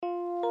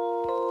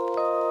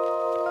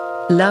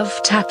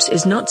Love Taps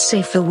is not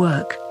safe for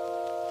work.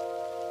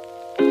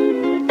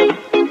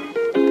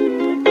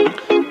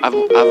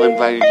 I've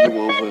invited you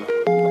over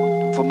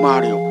for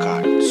Mario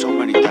Kart so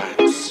many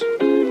times.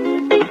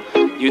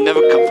 You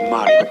never come for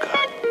Mario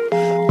Kart.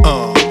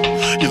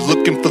 You're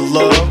looking for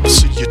love,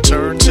 so you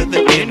turn to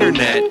the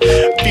internet.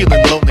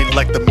 Feeling lonely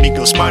like the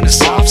Migos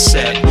minus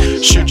Offset.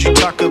 Should you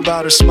talk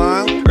about her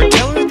smile? Or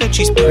tell her that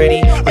she's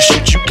pretty? Or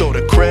should you go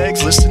to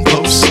Craigslist and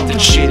post something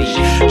shitty?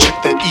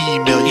 Check that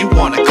email, you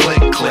wanna click.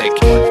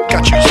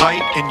 Got your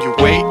height and your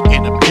weight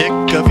in a pic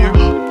of your...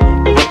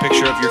 A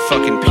picture of your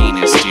fucking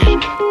penis,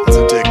 dude. That's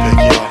a dick pic,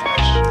 y'all.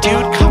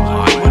 Dude, come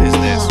on, what is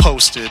this?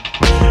 Posted.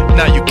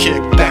 Now you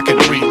kick back and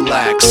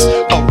relax.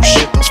 Oh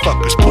shit, those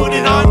fuckers put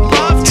it on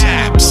Love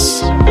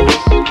Taps.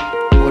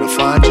 Wanna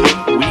find you?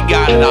 We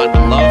got it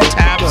on Love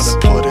Taps.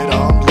 Gonna put it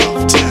on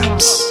Love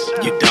Taps.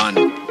 You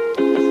done.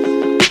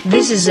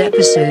 This is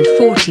episode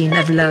 14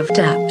 of Love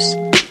Taps.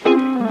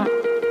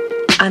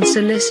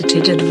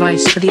 Unsolicited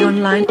advice for the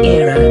online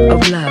era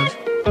of love.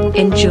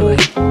 Enjoy.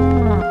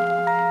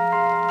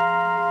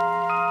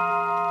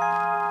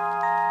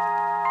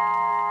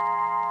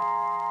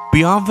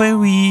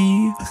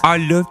 Bienvenue à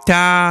Love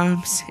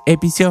Taps,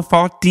 episode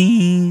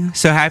 14.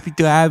 So happy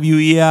to have you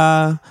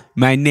here.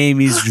 My name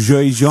is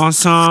Joy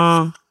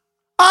Johnson.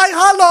 Hi,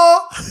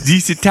 hello.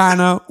 This is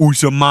Tanner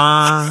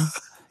Usama.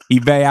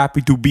 I'm very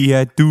happy to be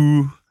here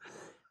too.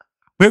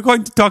 We're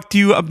going to talk to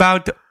you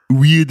about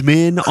weird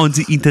men on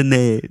the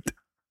internet.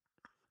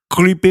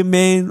 Creepy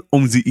men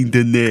on the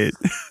internet.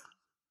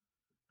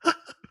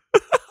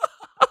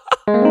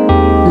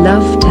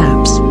 Love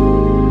Taps.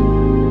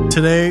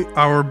 Today,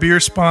 our beer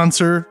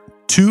sponsor,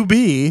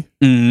 2B,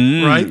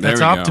 right? There That's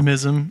we go.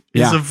 optimism,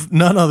 is Yeah. of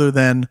none other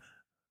than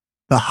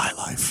the High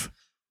Life.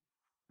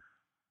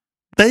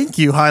 Thank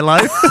you, High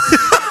Life.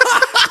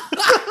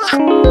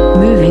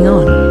 Moving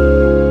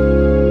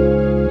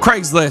on.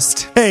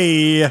 Craigslist.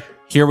 Hey.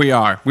 Here we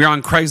are. We're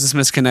on Craigslist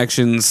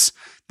Misconnections.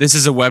 This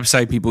is a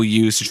website people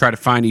use to try to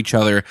find each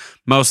other.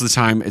 Most of the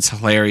time, it's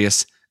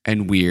hilarious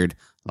and weird,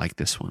 like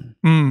this one.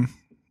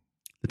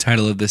 The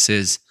title of this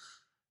is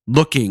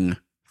Looking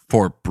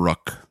for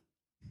Brooke.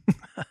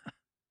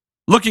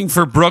 Looking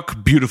for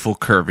Brooke, beautiful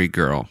curvy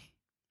girl.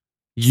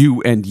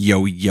 You and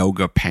yo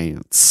yoga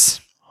pants.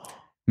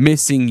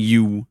 Missing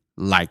you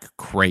like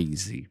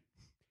crazy.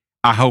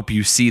 I hope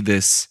you see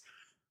this.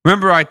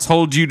 Remember I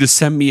told you to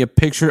send me a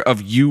picture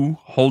of you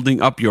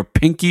holding up your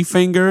pinky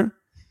finger?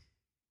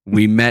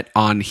 We met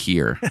on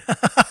here.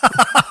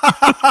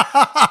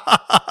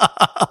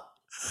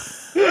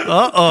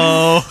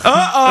 Uh-oh.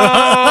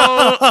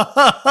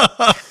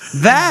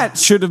 That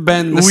should have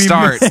been the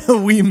start.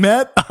 We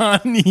met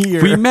on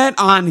here. We met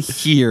on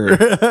here.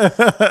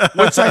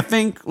 Which I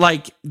think,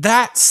 like,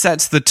 that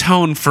sets the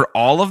tone for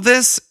all of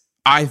this.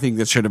 I think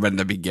that should have been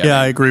the beginning.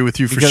 Yeah, I agree with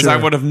you for because sure. I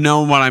would have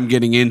known what I'm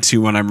getting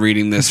into when I'm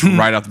reading this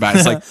right off the bat.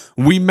 It's like,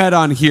 we met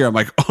on here. I'm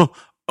like,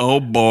 oh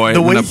boy.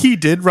 The way he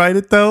did write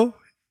it, though,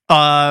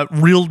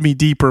 reeled me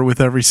deeper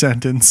with every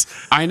sentence.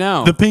 I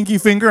know. The pinky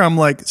finger, I'm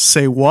like,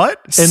 say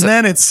what? And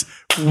then it's,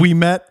 we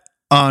met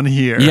on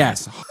here.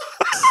 Yes.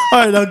 All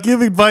right, now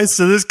give advice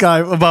to this guy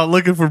about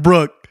looking for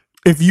Brooke.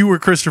 If you were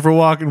Christopher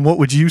Walken, what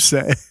would you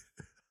say?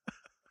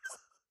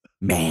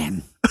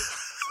 Man.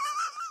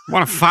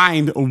 Want to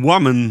find a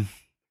woman.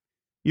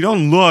 You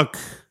don't look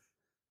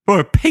for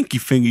a pinky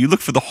finger. You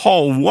look for the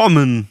whole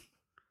woman.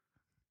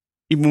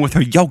 Even with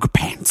her yoga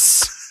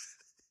pants.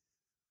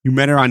 You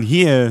met her on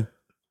here.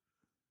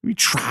 We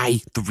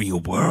try the real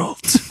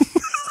world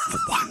for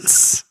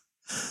once.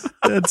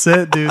 That's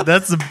it, dude.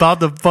 That's about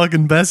the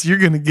fucking best you're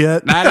going to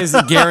get. That is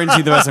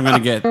guaranteed the best I'm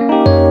going to get.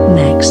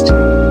 Next.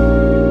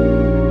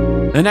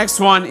 The next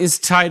one is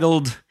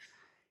titled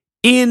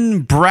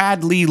In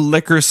Bradley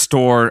Liquor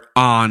Store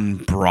on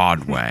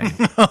Broadway.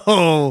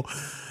 Oh,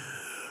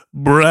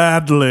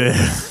 Bradley.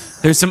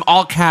 There's some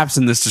all caps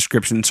in this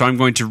description, so I'm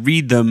going to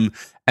read them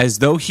as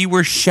though he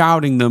were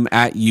shouting them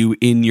at you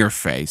in your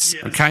face.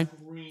 Yes. Okay?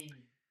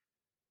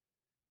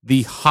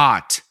 The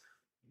hot,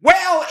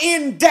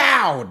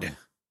 well-endowed,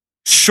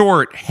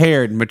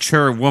 short-haired,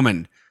 mature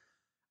woman.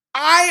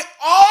 I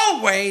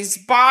always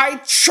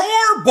buy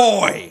Chore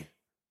Boy.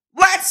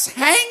 Let's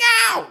hang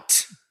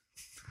out.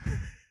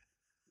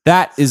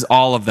 That is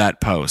all of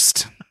that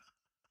post.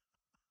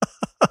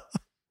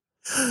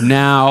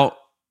 Now,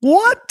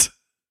 what?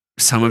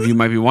 Some of you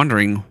might be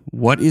wondering,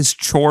 what is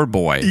Chore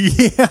Boy?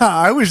 Yeah,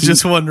 I was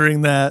just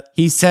wondering that.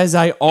 He says,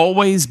 I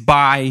always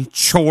buy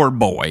Chore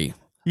Boy.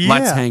 Yeah.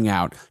 Let's hang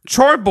out.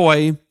 Chore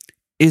Boy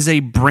is a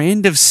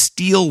brand of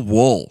steel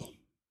wool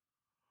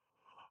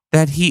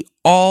that he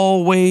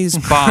always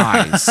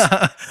buys.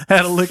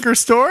 At a liquor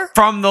store?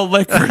 From the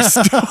liquor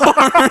store.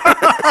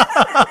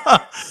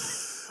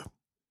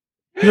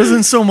 He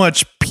doesn't so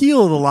much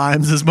peel the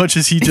limes as much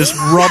as he just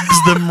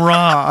rubs them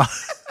raw.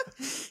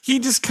 He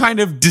just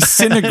kind of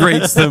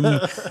disintegrates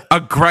them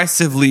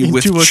aggressively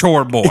with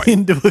Chore Boy.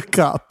 Into a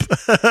cup.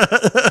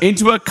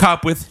 Into a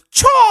cup with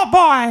Chore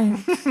Boy.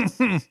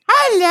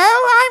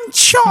 Hello, I'm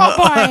Chore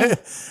Boy.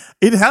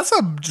 It has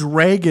a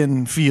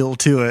dragon feel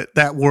to it,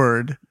 that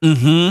word.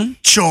 Mm-hmm.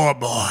 Chore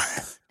boy.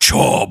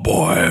 Chore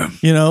boy.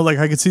 You know, like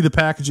I could see the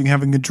packaging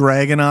having a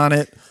dragon on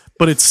it,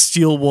 but it's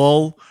steel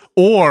wool.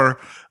 Or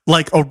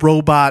like a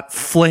robot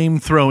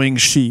flame-throwing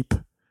sheep.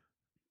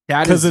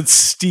 Because it's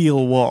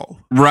steel wool.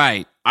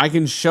 Right. I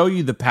can show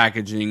you the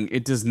packaging.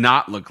 It does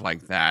not look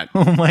like that.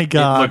 Oh my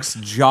God. It looks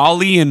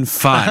jolly and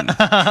fun.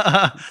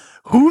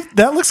 Who?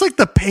 That looks like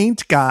the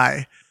paint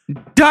guy.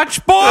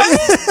 Dutch boy?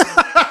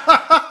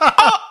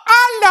 Oh,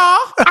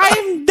 hello.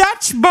 I'm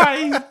Dutch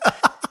boy.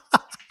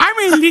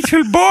 I'm a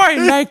little boy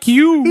like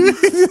you.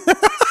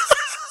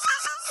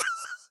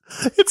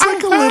 It's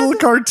like a little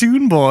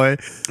cartoon boy.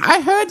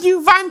 I heard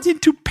you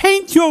wanted to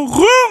paint your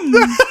room.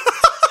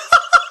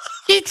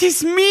 It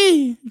is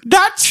me,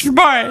 Dutch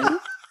boy.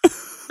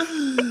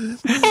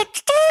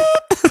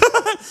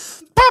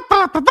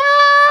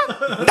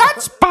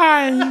 Dutch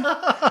boy.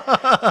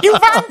 You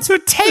want to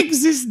take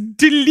this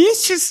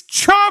delicious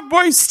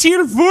Charboy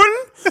steel wool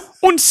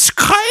and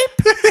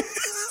scrape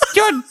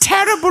your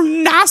terrible,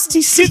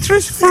 nasty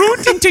citrus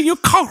fruit into your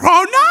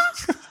corona?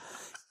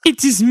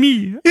 It is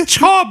me,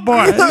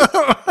 Charboy.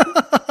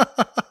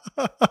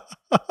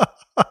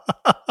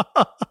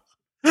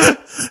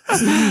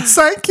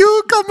 Thank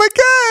you, come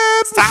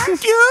again.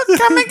 Thank you,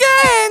 come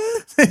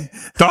again.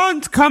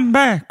 Don't come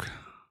back.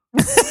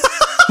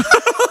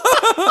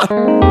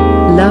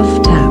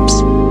 Love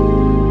taps.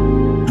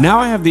 Now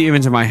I have the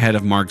image in my head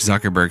of Mark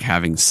Zuckerberg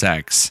having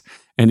sex,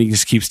 and he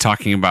just keeps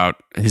talking about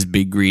his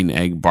big green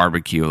egg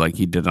barbecue like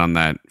he did on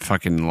that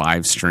fucking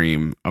live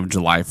stream of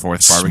July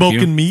 4th barbecue.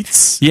 Smoking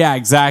meats. Yeah,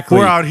 exactly.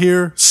 We're out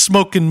here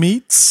smoking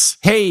meats.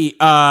 Hey,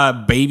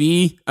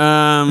 baby, do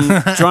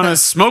you want to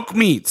smoke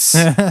meats? Do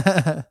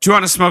you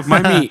want to smoke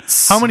my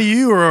meats? How many of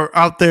you are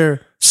out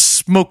there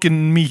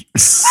smoking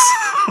meats?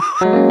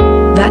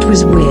 That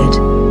was weird.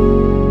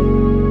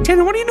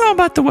 Tanner, what do you know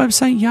about the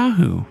website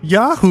Yahoo?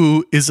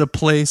 Yahoo is a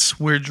place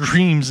where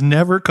dreams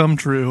never come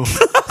true.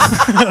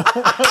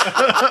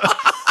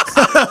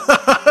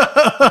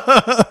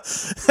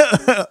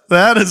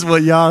 That is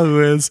what Yahoo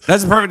is.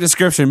 That's a perfect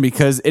description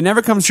because it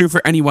never comes true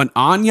for anyone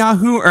on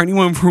Yahoo or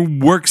anyone who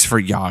works for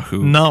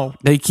Yahoo. No.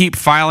 They keep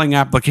filing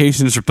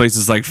applications for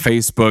places like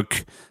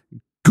Facebook,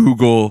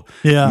 Google,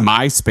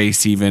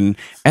 MySpace even,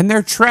 and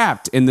they're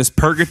trapped in this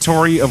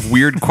purgatory of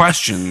weird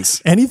questions.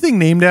 Anything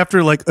named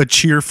after like a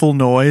cheerful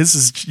noise,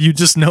 is, you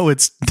just know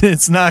it's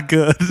not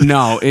good.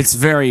 No, it's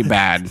very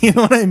bad. You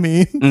know what I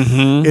mean?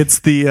 Mm-hmm. It's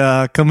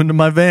the come into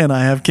my van,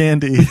 I have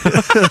candy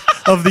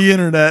of the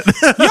internet.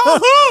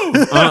 Yahoo!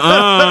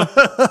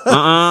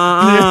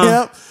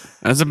 Yep.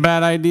 That's a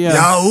bad idea.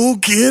 Yahoo,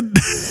 kid.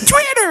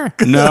 Twitter!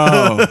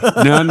 No.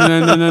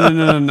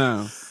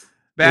 No.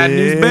 Bad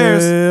news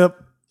bears. Yep.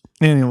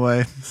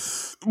 Anyway,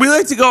 We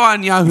like to go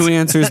on Yahoo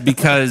Answers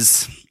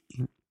because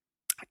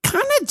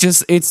kind of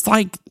just it's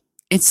like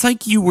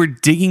you were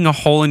digging a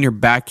hole in your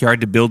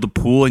backyard to build a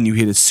pool and you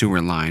hit a sewer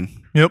line.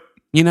 yep.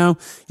 You know,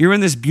 you're in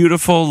this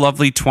beautiful,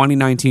 lovely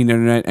 2019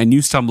 internet and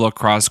you stumble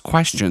across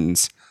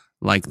questions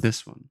like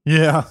this one.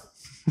 Yeah.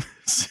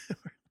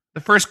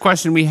 The first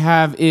question we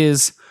have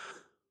is,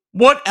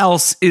 what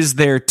else is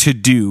there to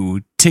do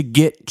to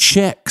get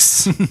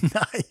chicks?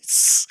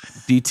 Nice.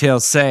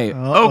 Details say,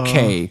 Uh-oh.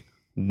 okay,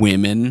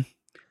 women,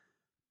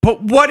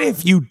 but what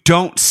if you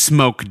don't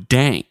smoke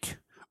dank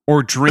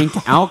or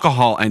drink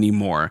alcohol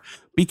anymore?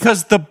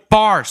 Because the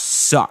bar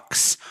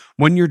sucks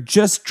when you're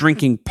just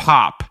drinking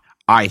pop,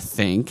 I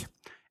think.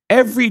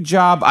 Every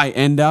job I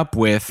end up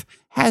with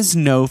has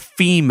no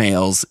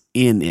females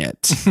in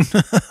it.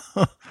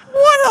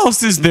 What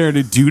else is there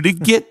to do to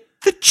get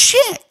the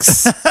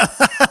chicks?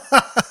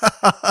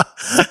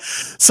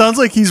 Sounds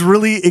like he's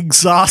really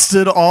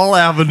exhausted all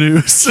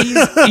avenues.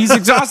 He's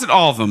exhausted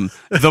all of them.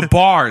 The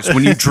bars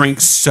when you drink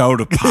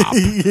soda pop.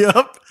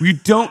 Yep. You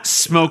don't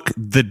smoke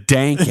the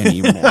dank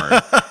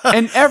anymore.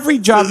 And every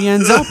job he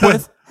ends up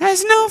with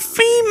has no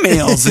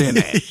females in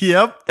it.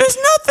 Yep. There's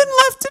nothing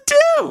left to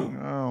do.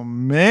 Oh,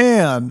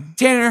 man.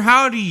 Tanner,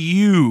 how do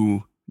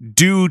you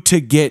do to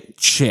get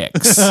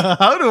chicks?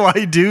 How do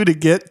I do to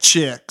get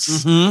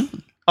chicks?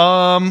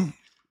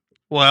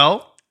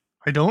 Well,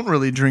 I don't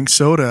really drink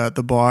soda at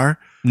the bar,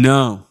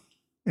 No.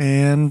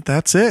 and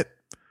that's it.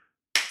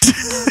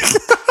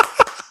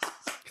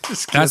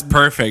 That's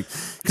perfect.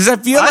 Because I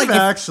feel I've like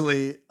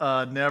actually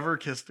never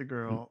kissed a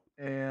girl,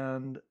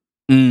 and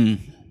Mm,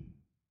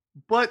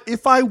 but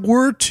if I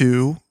were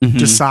to Mhm.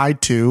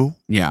 decide to,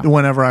 yeah,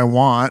 whenever I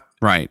want,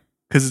 right.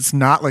 because it's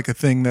not like a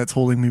thing that's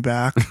holding me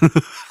back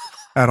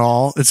at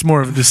all. It's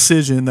more of a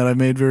decision that I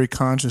made very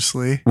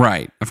consciously,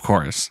 Right, of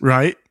course.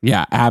 right?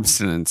 Yeah,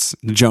 abstinence.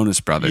 The Jonas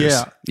Brothers.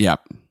 Yeah.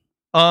 Yep.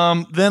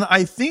 Then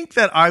I think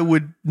that I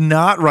would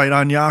not write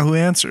on Yahoo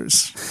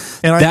Answers.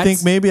 And I That's-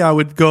 think maybe I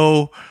would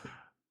go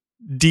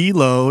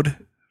download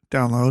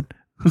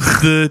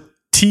the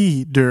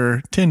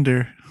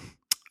Tinder.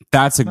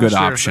 That's a Not good sure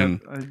if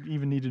option. I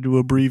even needed to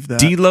abbreviate that.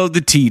 Deload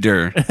the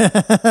teeter.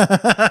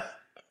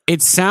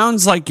 It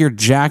sounds like you're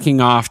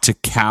jacking off to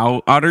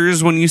cow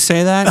udders when you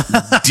say that.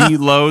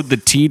 Deload the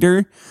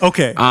teeter.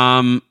 Okay.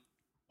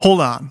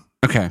 Hold on.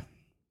 Okay.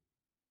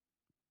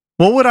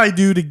 What would I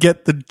do to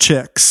get the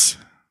chicks?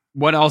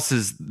 What else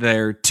is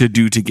there to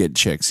do to get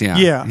chicks? Yeah.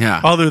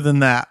 Yeah. Other than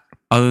that.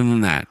 Other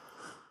than that.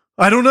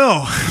 I don't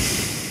know.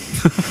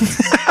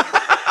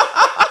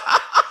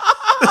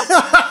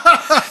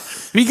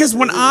 Because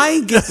when I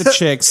get the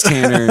chicks,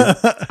 Tanner,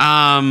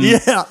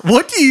 yeah.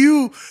 What do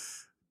you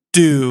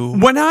do?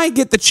 When I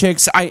get the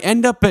chicks, I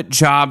end up at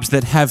jobs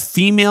that have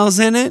females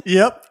in it.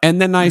 Yep.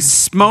 And then I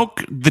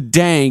smoke the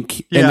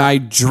dank and I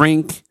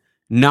drink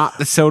not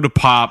the soda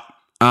pop.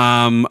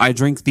 I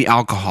drink the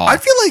alcohol. I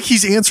feel like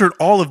he's answered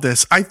all of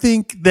this. I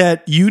think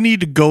that you need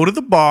to go to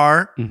the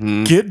bar,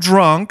 get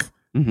drunk,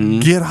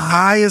 get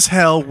high as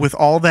hell with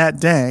all that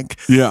dank.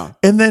 Yeah.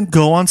 And then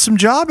go on some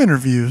job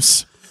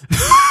interviews.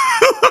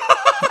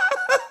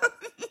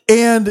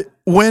 And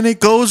when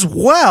it goes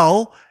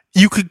well,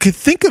 you could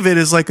think of it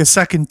as like a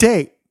second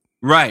date.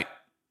 Right.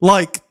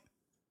 Like,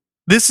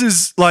 this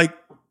is like,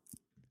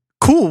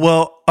 cool.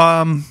 Well,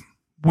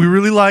 we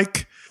really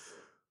like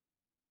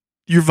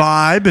your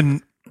vibe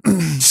and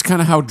just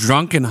kind of how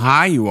drunk and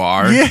high you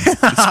are. Yeah.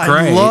 It's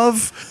great. I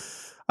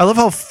love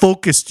how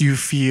focused you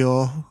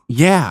feel.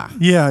 Yeah.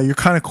 Yeah. You're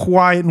kind of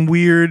quiet and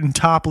weird and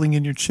toppling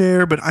in your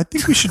chair, but I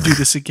think we should do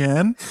this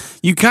again.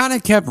 You kind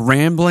of kept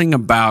rambling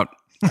about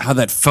how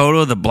that photo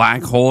of the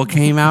black hole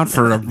came out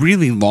for a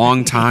really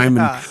long time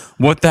and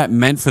what that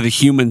meant for the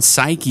human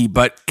psyche.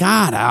 But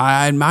God,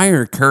 I admire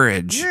your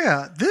courage.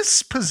 Yeah,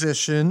 this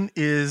position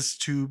is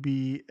to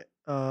be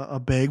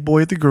a bag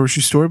boy at the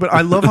grocery store, but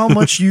I love how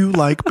much you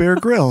like Bear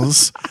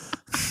Grylls.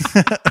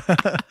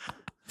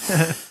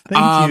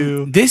 Thank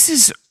you. This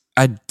is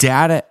a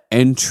data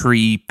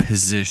entry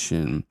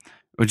position,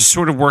 which is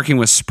sort of working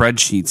with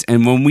spreadsheets.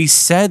 And when we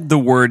said the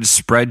word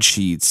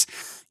spreadsheets,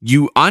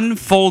 you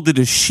unfolded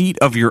a sheet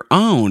of your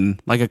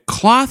own, like a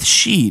cloth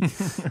sheet,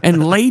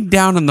 and laid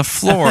down on the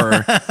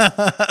floor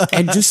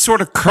and just sort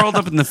of curled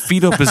up in the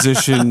fetal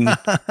position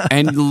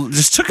and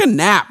just took a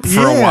nap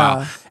for a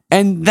while.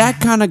 And that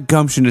kind of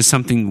gumption is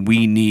something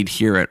we need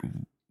here at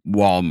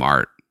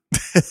Walmart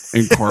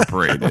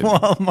Incorporated.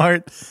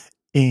 Walmart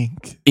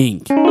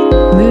Inc.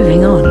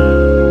 Moving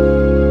on.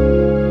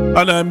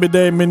 I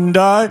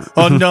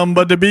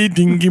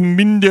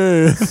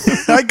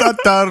got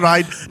that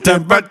right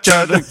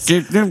temperature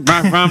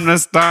from the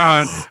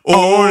start.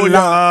 Oh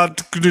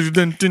Lord,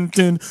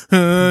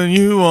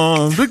 you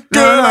want to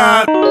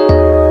get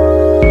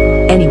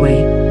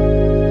Anyway,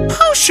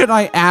 how should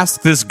I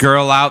ask this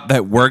girl out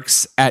that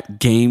works at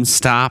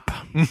GameStop?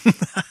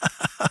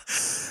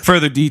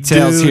 Further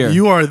details here.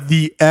 You are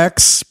the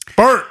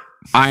expert.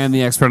 I am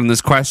the expert on this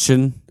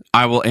question.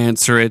 I will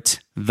answer it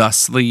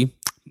thusly.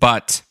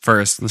 But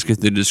first, let's get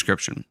to the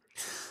description.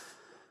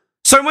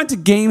 So I went to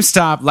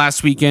GameStop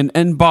last weekend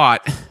and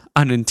bought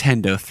a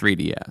Nintendo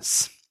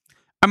 3DS.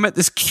 I met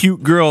this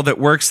cute girl that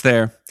works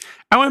there.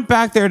 I went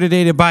back there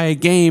today to buy a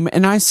game,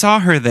 and I saw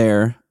her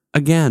there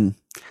again.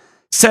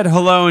 Said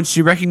hello, and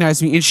she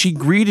recognized me, and she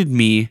greeted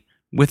me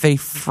with a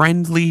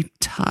friendly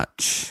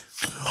touch.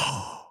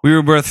 We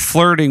were both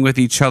flirting with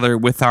each other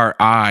with our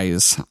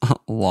eyes.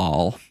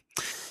 Lol.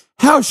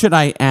 How should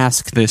I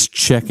ask this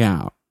chick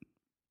out?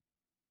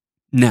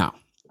 Now,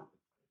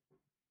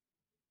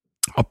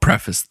 I'll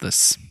preface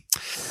this.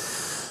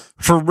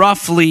 For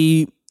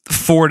roughly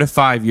 4 to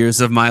 5 years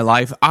of my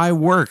life, I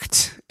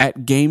worked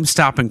at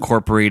GameStop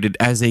Incorporated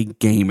as a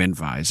game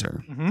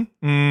advisor.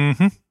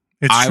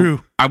 It's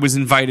true. I was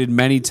invited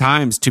many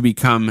times to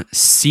become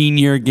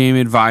senior game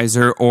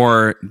advisor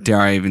or,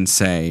 dare I even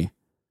say,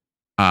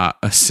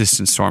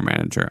 assistant store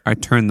manager. I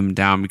turned them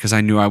down because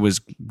I knew I was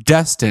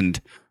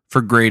destined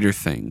for greater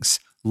things,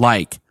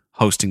 like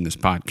hosting this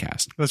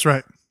podcast. That's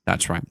right.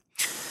 That's right.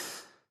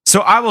 So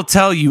I will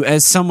tell you,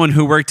 as someone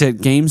who worked at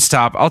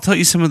GameStop, I'll tell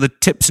you some of the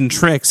tips and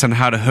tricks on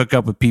how to hook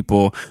up with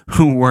people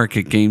who work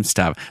at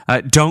GameStop.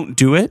 Don't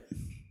do it.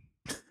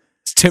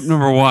 It's tip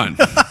number 1.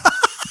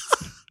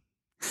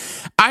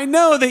 I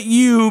know that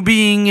you,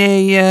 being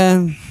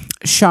a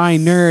shy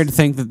nerd,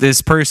 think that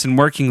this person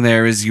working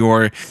there is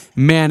your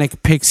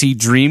manic pixie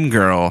dream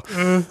girl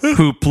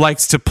who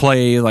likes to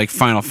play like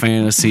Final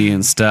Fantasy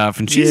and stuff.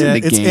 And she's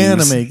into games.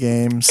 It's anime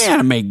games.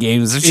 Anime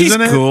games. She's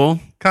Isn't it? Cool.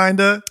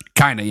 Kinda,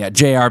 yeah.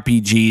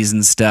 JRPGs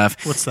and stuff.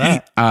 What's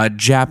that?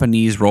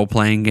 Japanese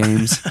role-playing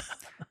games.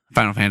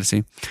 Final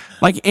Fantasy.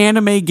 Like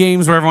anime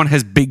games where everyone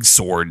has big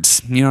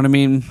swords. You know what I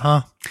mean?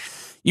 Huh.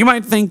 You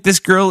might think this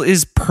girl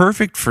is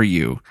perfect for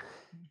you.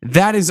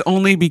 That is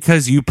only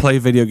because you play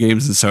video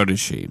games and so does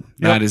she. Yep.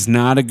 That is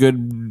not a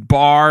good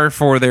bar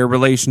for their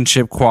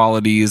relationship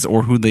qualities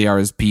or who they are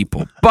as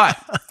people. But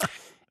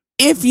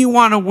if you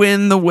want to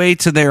win the way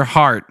to their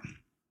heart,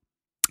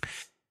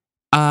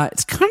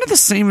 it's kind of the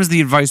same as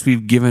the advice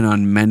we've given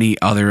on many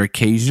other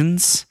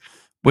occasions,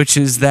 which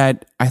is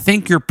that I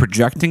think you're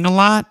projecting a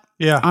lot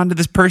onto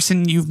this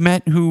person you've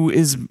met who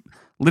is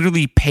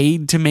literally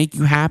paid to make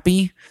you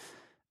happy.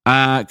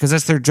 Because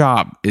that's their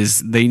job, is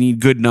they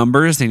need good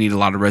numbers. They need a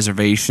lot of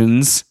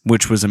reservations,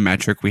 which was a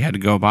metric we had to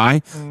go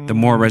by. The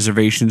more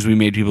reservations we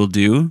made people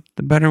do,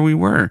 the better we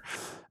were.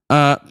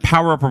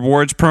 Power Up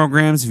Rewards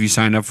programs. If you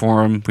signed up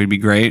for them, would be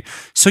great.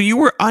 So you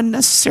were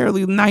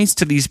unnecessarily nice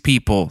to these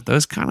people. That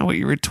was kind of what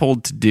you were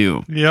told to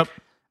do. Yep.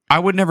 I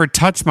would never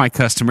touch my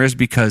customers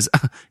because,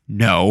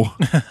 no,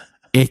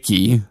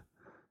 icky.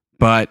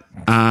 But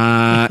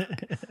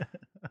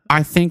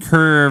I think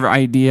her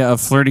idea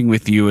of flirting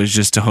with you is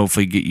just to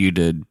hopefully get you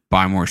to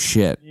buy more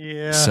shit.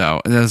 Yeah.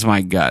 So that's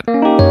my gut.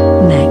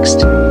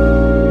 Next.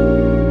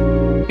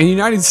 In the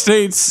United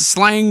States,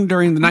 slang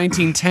during the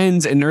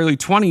 1910s and early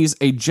 20s,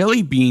 a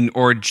jelly bean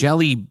or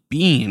jelly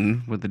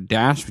bean with a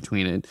dash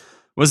between it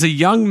was a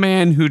young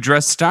man who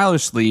dressed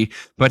stylishly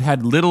but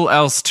had little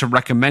else to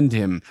recommend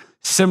him,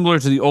 similar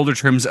to the older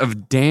terms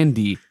of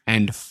dandy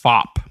and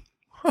fop.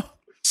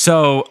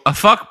 So a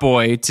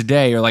fuckboy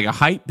today, or like a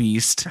hype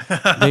beast,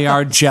 they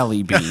are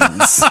jelly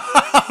beans.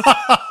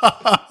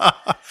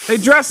 They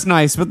dress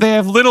nice, but they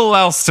have little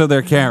else to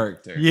their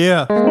character.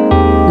 Yeah.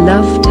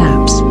 Love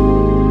taps.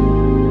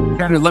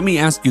 Tanner, let me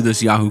ask you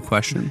this Yahoo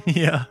question.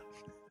 Yeah.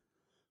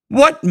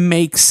 What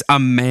makes a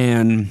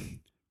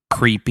man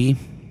creepy?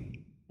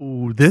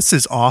 Ooh, this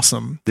is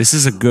awesome. This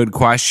is a good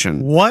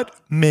question. What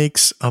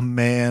makes a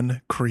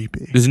man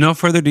creepy? There's no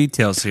further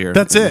details here.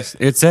 That's it.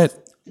 It's it.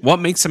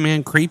 What makes a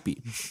man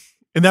creepy?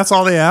 And that's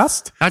all they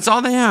asked? That's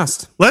all they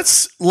asked.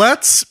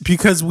 Let's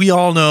because we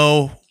all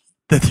know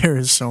that there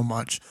is so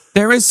much.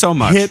 There is so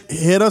much.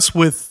 Hit us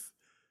with,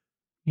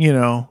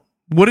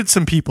 what did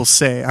some people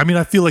say? I mean,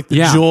 I feel like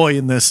the joy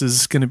in this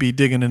is going to be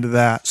digging into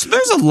that. So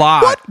there's a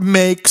lot. What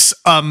makes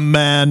a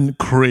man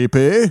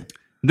creepy?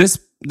 This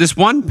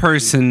one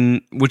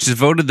person, which is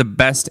voted the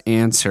best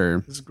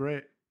answer, This is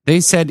great.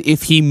 they said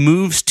if he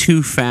moves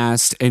too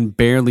fast and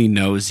barely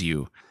knows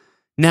you.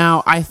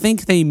 Now, I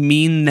think they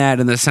mean that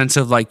in the sense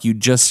of like you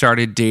just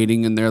started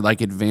dating and they're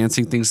like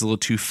advancing things a little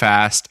too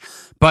fast.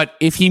 But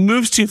if he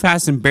moves too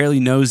fast and barely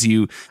knows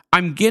you,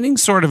 I'm getting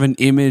sort of an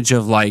image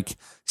of like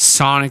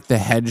Sonic the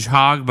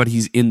Hedgehog, but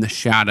he's in the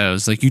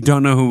shadows. Like you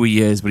don't know who he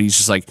is, but he's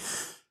just like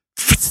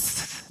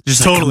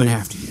Totally. coming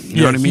after you. You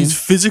know what I mean? He's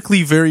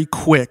physically very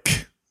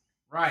quick.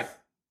 Right.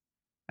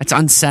 That's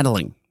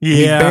unsettling. Yeah.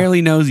 He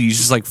barely knows you. He's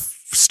just like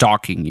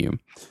stalking you.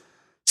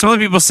 Some other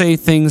people say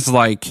things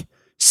like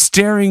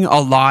staring a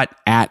lot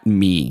at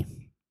me.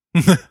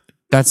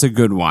 That's a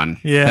good one.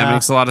 Yeah. That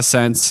makes a lot of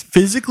sense.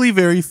 Physically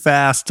very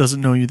fast, doesn't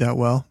know you that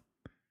well.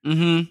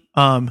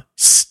 Mm-hmm.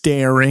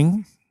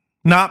 Staring,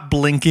 not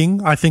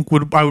blinking, I think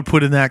I would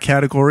put in that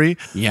category.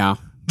 Yeah.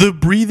 The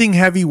breathing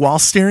heavy while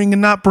staring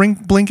and not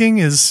blinking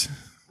is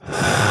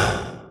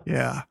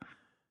yeah.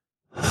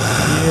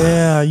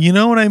 Yeah, you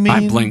know what I mean?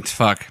 I blinked.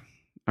 Fuck.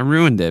 I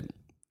ruined it.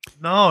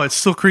 No, it's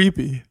still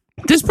creepy.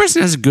 This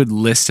person has a good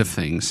list of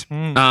things.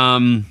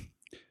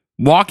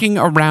 Walking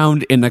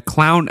around in a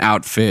clown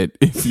outfit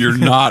if you're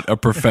not a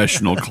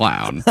professional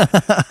clown.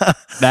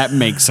 That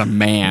makes a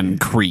man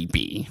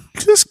creepy.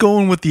 Just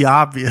going with the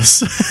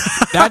obvious.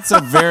 That's a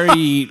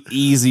very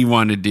easy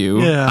one to do.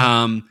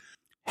 Yeah.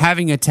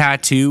 Having a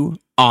tattoo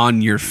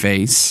on your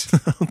face.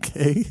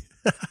 Okay.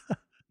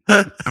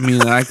 I mean,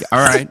 like, all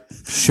right,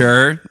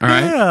 sure, all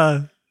right.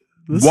 Yeah.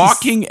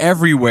 Walking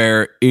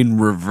everywhere in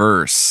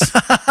reverse.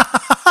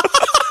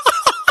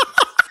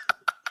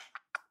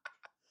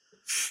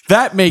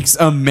 That makes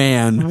a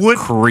man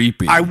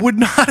creepy. I would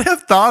not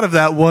have thought of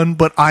that one,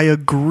 but I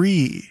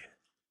agree.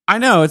 I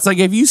know. It's like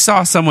if you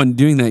saw someone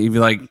doing that, you'd be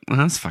like, oh,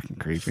 that's fucking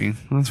creepy.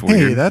 That's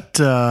weird. Hey,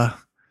 that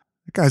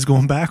guy's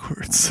going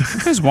backwards.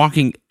 That guy's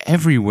walking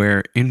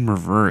everywhere in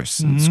reverse.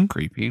 It's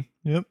creepy.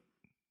 Yep.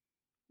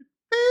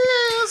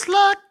 Feels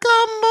like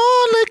I'm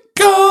only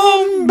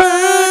Going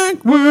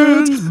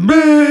backwards,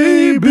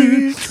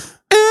 baby.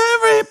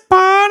 Every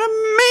part of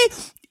me.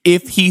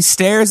 If he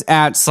stares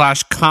at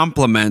 /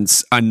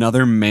 compliments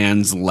another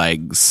man's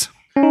legs.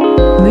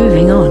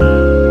 Moving on.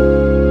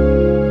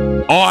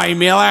 Oi,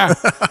 Miller.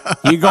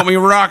 You got me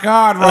rock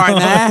hard right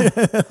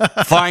there.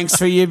 Thanks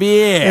for your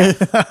beer.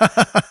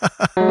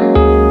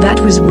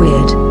 That was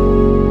weird.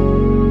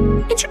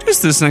 Introduce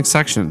this next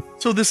section.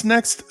 So this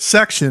next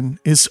section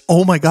is,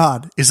 oh my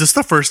God, is this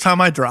the first time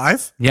I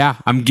drive? Yeah,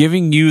 I'm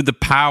giving you the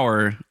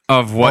power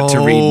of what to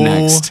read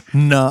next.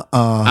 Nuh-uh.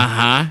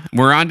 Uh-huh.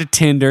 We're on to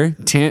Tinder.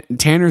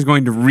 Tanner's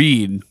going to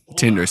read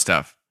Tinder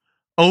stuff.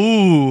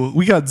 Oh,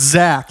 we got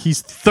Zach.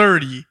 He's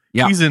 30.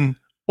 Yeah. He's in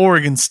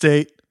Oregon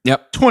State.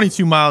 Yep.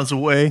 22 miles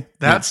away.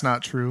 That's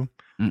not true.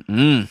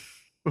 Mm-mm.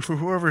 But for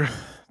whoever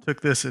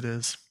took this, it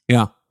is.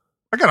 Yeah.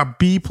 I got a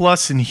B+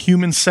 in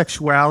human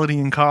sexuality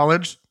in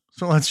college.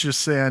 So let's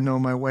just say I know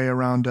my way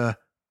around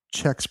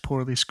checks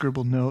poorly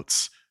scribbled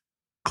notes.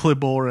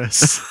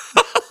 Cliboris.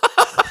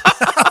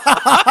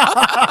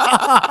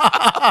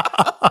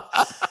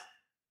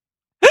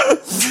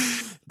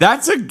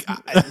 That's a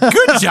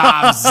good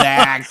job,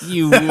 Zach,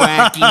 you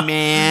wacky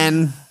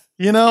man.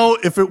 You know,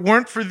 if it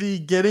weren't for the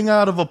getting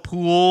out of a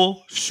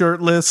pool,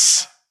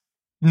 shirtless,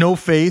 no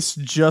face,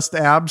 just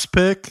abs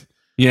pick,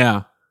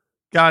 Yeah.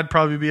 I'd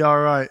probably be all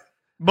right.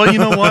 But you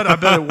know what? I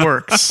bet it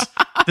works.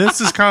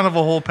 This is kind of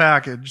a whole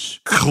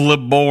package.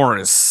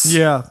 Cliboris.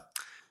 Yeah.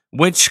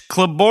 Which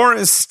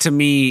Cliboris to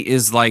me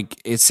is like,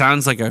 it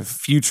sounds like a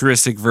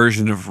futuristic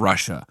version of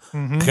Russia.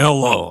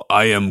 Hello,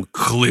 I am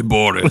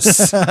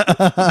Cliboris. Love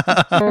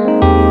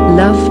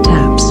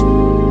taps.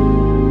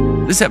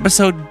 This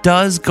episode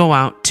does go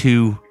out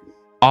to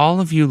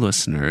all of you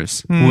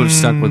listeners who have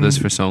stuck with us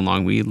for so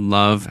long. We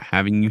love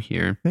having you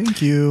here.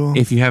 Thank you.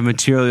 If you have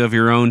material of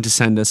your own to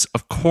send us,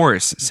 of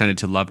course, send it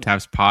to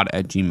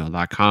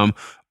lovetapspod@gmail.com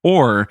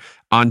or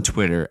on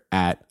Twitter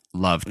at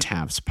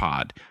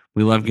lovetapspod.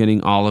 We love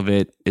getting all of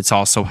it. It's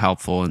all so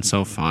helpful and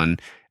so fun.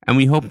 And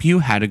we hope you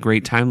had a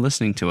great time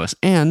listening to us.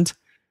 And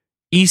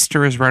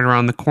Easter is right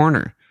around the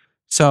corner.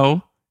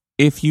 So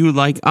if you,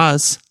 like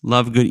us,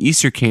 love good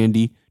Easter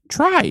candy,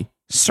 try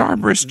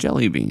Starburst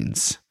jelly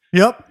beans.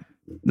 Yep.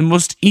 The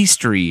most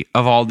Eastery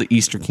of all the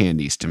Easter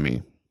candies to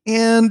me.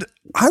 And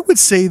I would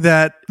say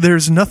that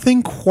there's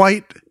nothing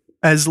quite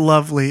as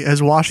lovely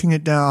as washing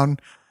it down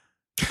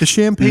with the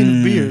champagne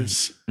of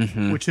beers,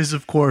 which is,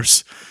 of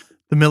course,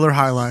 the Miller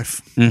High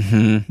Life.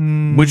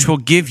 Which will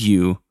give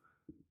you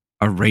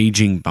a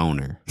raging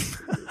boner.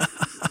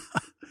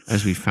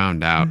 As we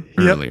found out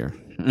earlier.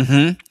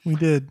 We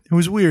did. It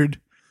was weird.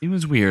 It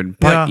was weird.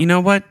 But you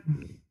know what?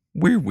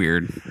 We're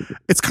weird.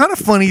 It's kind of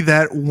funny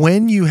that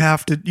when you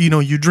have to,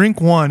 you drink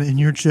one and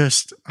you're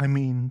just,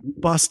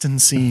 busting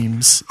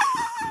seams.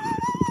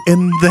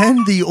 And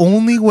then the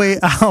only way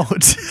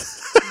out,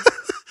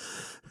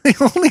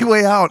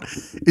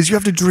 is you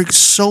have to drink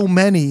so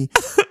many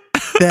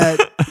that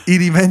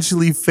it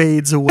eventually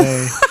fades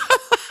away.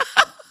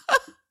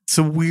 It's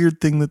a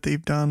weird thing that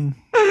they've done.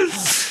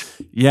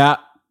 Yeah.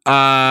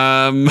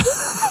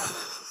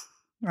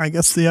 I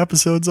guess the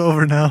episode's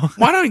over now.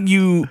 Why don't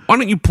you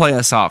play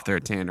us off there,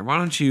 Tanner? Why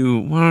don't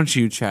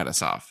you chat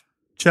us off?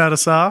 Chat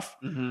us off?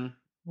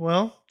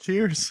 Well,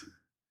 cheers.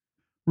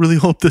 Really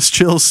hope this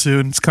chills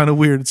soon. It's kind of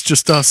weird. It's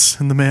just us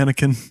and the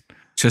mannequin.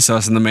 Just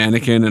us and the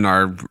mannequin and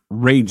our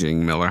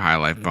raging Miller High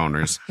Life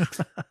boners.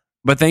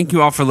 But thank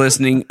you all for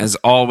listening. As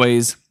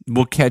always,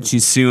 we'll catch you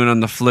soon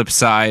on the flip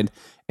side.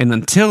 And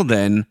until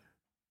then,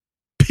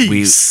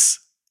 peace.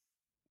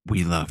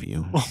 We love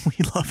you. Oh, we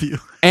love you.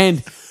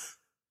 And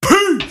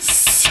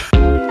peace. All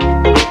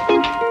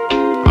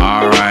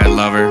right,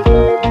 lover.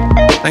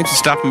 Thanks for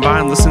stopping by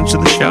and listening to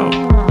the show.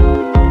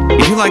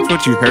 If you liked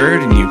what you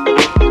heard and you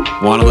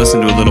want to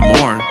listen to a little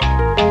more,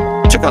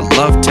 check out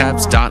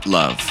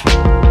lovetaps.love.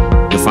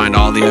 You'll find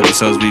all the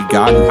episodes we've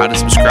got and how to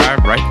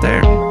subscribe right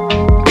there.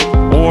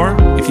 Or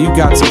if you've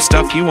got some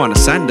stuff you want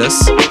to send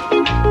us,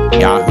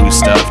 Yahoo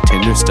stuff,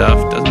 Tinder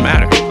stuff, doesn't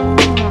matter.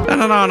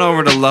 Send it on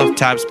over to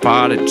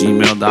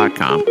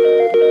lovetapspod@gmail.com.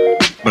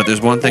 But if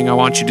there's one thing I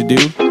want you to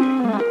do,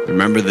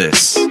 remember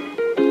this.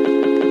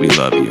 We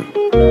love you.